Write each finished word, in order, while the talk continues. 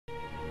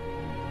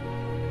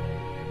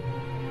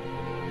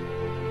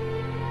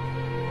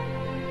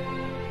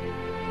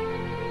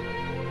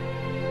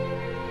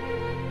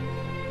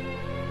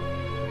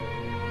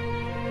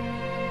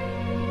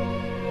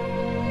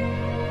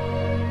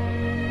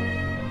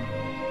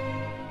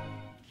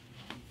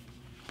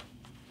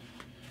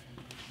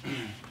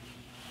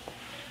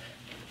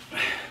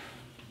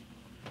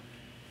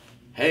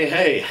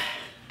Hey,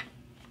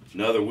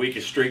 another week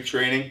of strength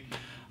training.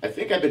 I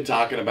think I've been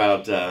talking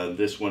about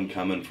this one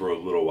coming for a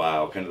little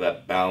while, kind of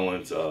that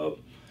balance of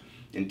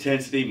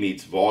intensity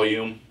meets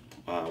volume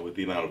with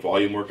the amount of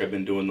volume work I've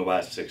been doing the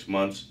last 6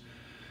 months.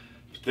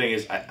 The thing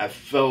is, I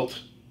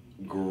felt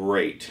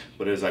great,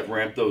 but as I've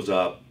ramped those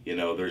up, you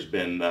know, there's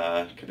been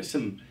kind of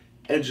some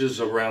edges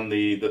around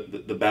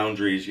the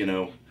boundaries, you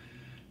know,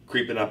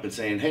 creeping up and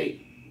saying,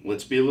 hey,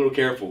 let's be a little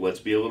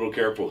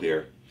careful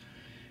here.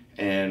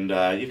 And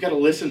you've got to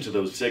listen to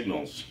those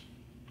signals.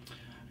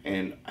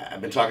 And I've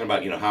been talking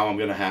about, you know, how I'm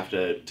going to have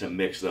to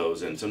mix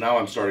those. And so now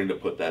I'm starting to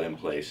put that in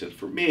place. And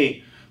for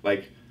me,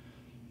 like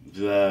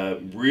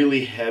the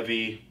really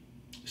heavy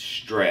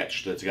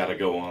stretch that's got to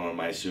go on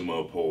my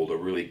sumo pole, the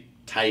really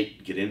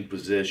tight, get in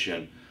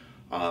position,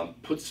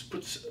 puts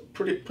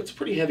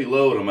pretty heavy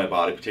load on my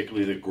body,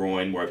 particularly the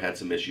groin where I've had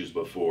some issues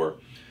before.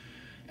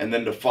 And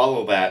then to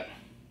follow that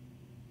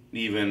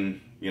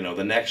even, you know,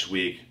 the next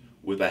week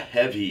with a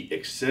heavy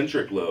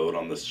eccentric load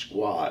on the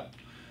squat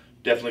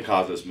definitely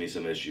causes me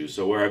some issues.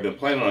 So where I've been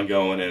planning on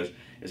going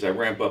is I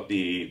ramp up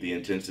the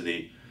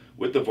intensity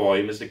with the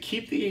volume, is to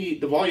keep the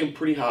volume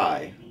pretty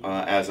high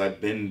as I've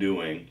been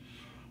doing,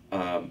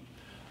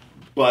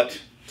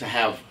 but to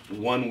have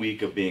 1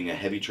 week of being a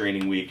heavy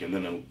training week and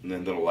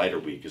then a lighter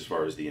week as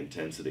far as the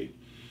intensity.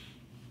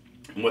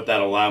 And what that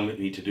allowed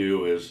me to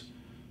do is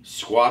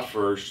squat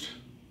first,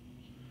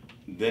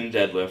 then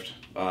deadlift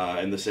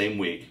in the same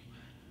week.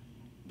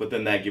 But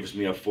then that gives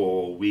me a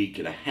full week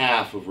and a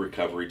half of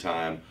recovery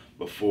time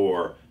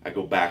before I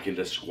go back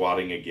into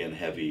squatting again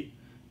heavy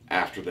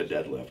after the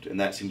deadlift. And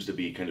that seems to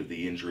be kind of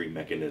the injury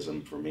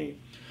mechanism for me.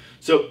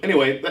 So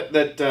anyway, put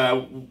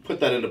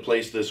that into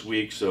place this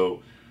week.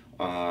 So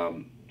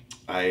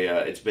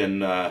it's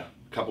been a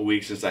couple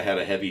weeks since I had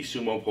a heavy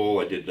sumo pull.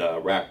 I did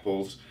rack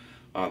pulls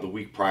the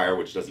week prior,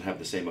 which doesn't have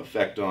the same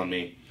effect on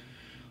me.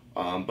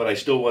 But I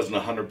still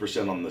wasn't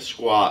 100% on the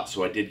squat,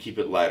 so I did keep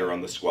it lighter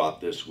on the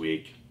squat this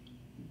week.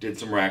 Did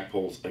some rack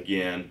pulls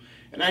again,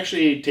 and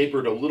actually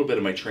tapered a little bit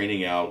of my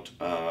training out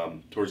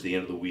towards the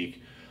end of the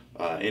week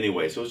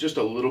anyway. So it was just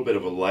a little bit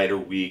of a lighter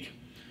week.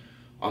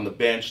 On the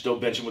bench, still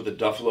benching with the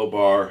Duffin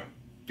bar,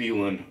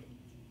 feeling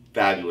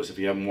fabulous. If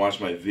you haven't watched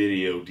my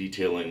video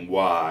detailing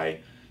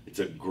why, it's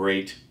a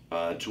great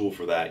tool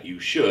for that.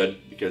 You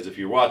should, because if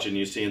you're watching,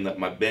 you're seeing that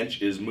my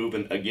bench is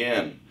moving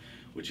again,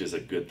 which is a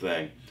good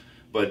thing.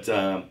 But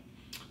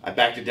I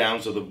backed it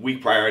down. So the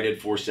week prior I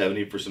did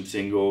 470 for some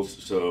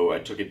singles, so I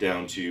took it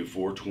down to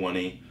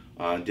 420.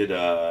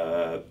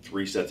 Did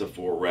 3 sets of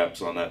 4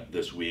 reps on that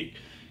this week.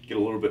 Get a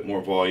little bit more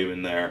volume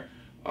in there,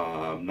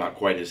 not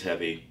quite as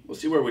heavy. We'll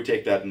see where we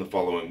take that in the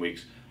following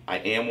weeks. I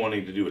am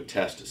wanting to do a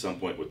test at some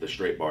point with the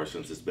straight bar,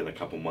 since it's been a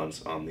couple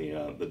months on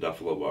the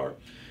Duffin bar,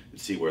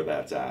 and see where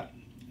that's at.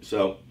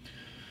 So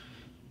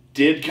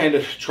did kind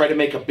of try to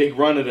make a big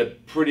run at a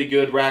pretty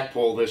good rack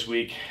pull this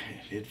week.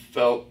 It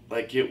felt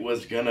like it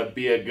was gonna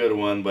be a good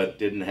one, but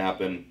didn't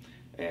happen,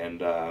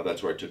 and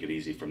that's where I took it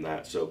easy from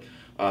that. So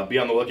be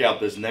on the lookout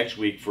this next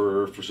week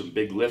for some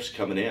big lifts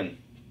coming in.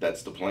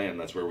 That's the plan.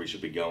 That's where we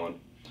should be going.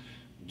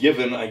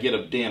 Given I get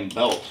a damn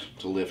belt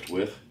to lift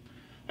with,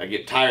 I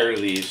get tired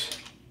of these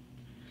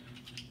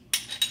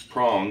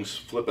prongs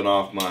flipping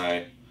off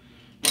my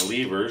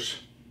levers,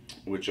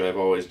 which I've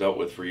always dealt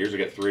with for years. I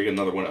got 3,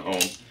 another one at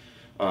home.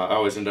 I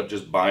always end up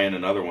just buying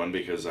another one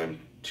because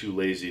I'm too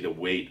lazy to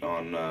wait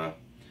on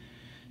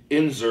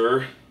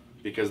Inzer,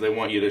 because they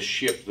want you to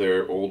ship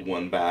their old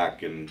one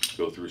back and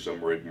go through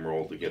some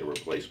rigmarole to get a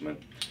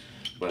replacement.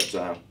 But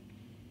I'm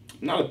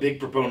not a big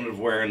proponent of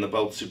wearing the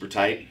belt super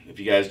tight. If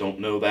you guys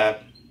don't know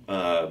that,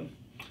 it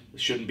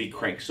shouldn't be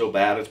cranked so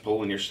bad it's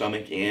pulling your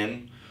stomach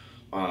in.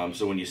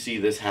 So when you see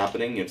this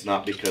happening, it's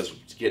not because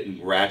it's getting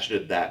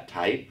ratcheted that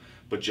tight,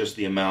 but just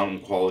the amount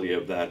and quality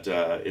of that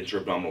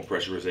intra-abdominal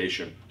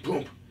pressurization,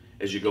 boom,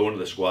 as you go into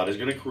the squat is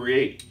going to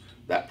create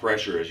that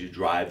pressure as you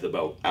drive the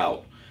belt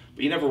out.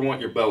 But you never want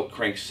your belt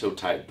cranked so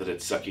tight that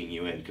it's sucking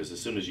you in, because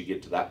as soon as you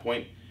get to that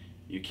point,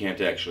 you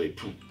can't actually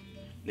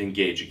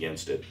engage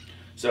against it.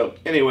 So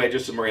anyway,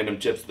 just some random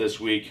tips this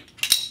week,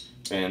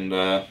 and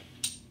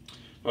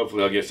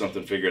hopefully I'll get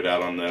something figured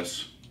out on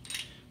this.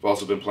 I've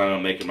also been planning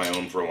on making my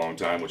own for a long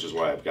time, which is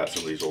why I've got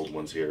some of these old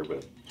ones here,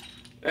 but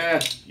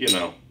you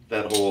know,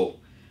 that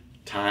whole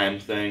time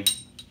thing.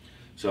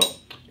 So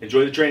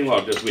enjoy the training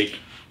log this week.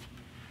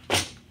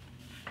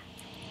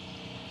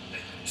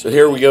 So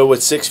here we go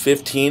with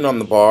 615 on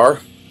the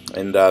bar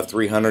and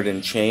 300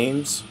 in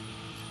chains,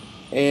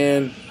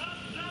 and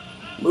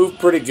moved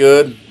pretty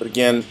good, but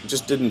again,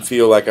 just didn't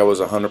feel like I was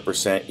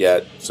 100%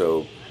 yet,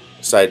 so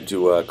decided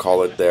to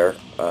call it there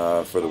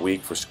for the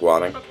week for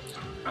squatting.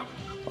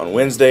 On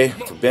Wednesday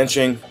for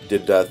benching,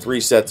 did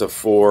 3 sets of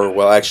 4.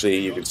 Well, actually,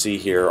 you can see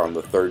here on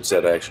the 3rd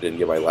set I actually didn't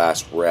get my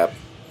last rep,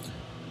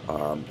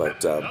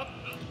 but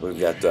we've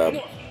got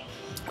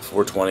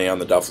 420 on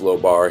the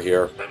Duffin bar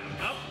here.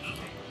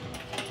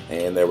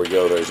 And there we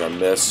go, there's our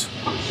miss.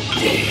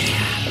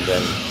 And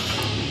then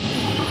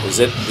is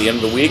it the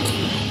end of the week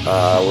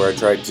where I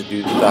tried to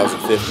do the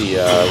 1050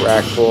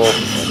 rack pull,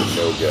 and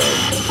no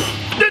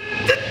go.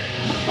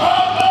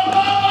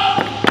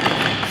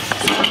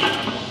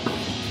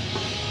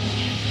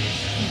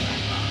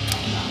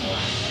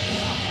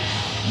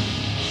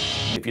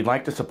 If you'd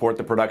like to support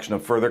the production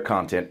of further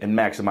content and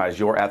maximize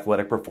your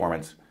athletic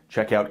performance,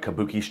 check out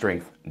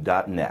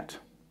kabukistrength.net.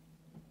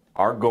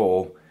 Our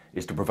goal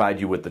is to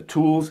provide you with the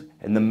tools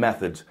and the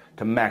methods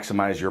to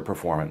maximize your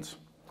performance.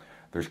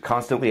 There's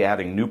constantly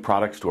adding new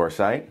products to our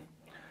site,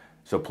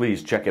 so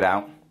please check it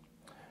out.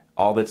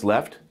 All that's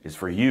left is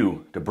for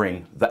you to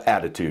bring the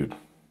attitude.